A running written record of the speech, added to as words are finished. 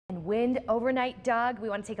And wind overnight, Doug. We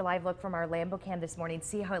want to take a live look from our Lambo cam this morning,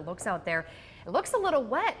 see how it looks out there. It looks a little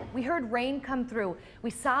wet. We heard rain come through. We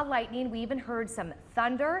saw lightning. We even heard some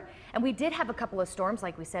thunder. And we did have a couple of storms,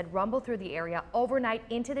 like we said, rumble through the area overnight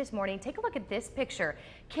into this morning. Take a look at this picture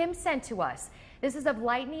Kim sent to us. This is of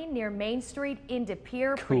lightning near Main Street in De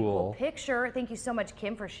Pere. Cool. Pretty cool picture. Thank you so much,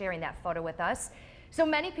 Kim, for sharing that photo with us. So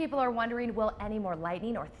many people are wondering, will any more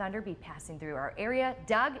lightning or thunder be passing through our area?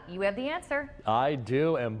 Doug, you have the answer. I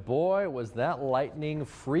do, and boy, was that lightning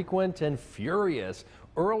frequent and furious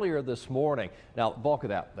earlier this morning. Now, the bulk of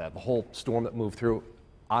that whole storm that moved through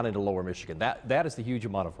on into lower Michigan, that is the huge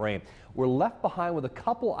amount of rain. We're left behind with a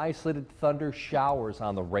couple isolated thunder showers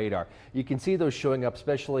on the radar. You can see those showing up,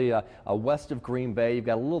 especially west of Green Bay. You've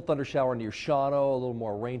got a little thunder shower near Shawano, a little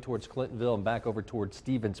more rain towards Clintonville and back over towards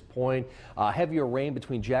Stevens Point. Heavier rain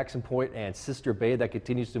between Jackson Point and Sister Bay that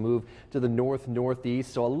continues to move to the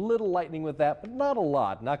northeast. So a little lightning with that, but not a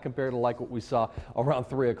lot, not compared to like what we saw around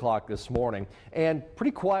 3 o'clock this morning. And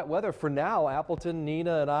pretty quiet weather for now. Appleton,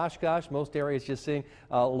 Neenah, and Oshkosh, most areas just seeing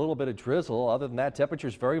a little bit of drizzle. Other than that,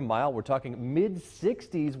 temperatures very mild. We're talking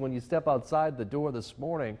mid-60s when you step outside the door this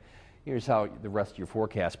morning. Here's how the rest of your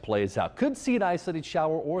forecast plays out. Could see an isolated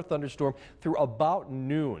shower or thunderstorm through about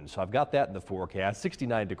noon. So I've got that in the forecast.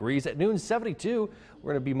 69 degrees at noon, 72.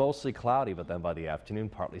 We're going to be mostly cloudy, but then by the afternoon,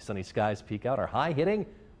 partly sunny skies peak out. Our high hitting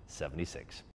 76.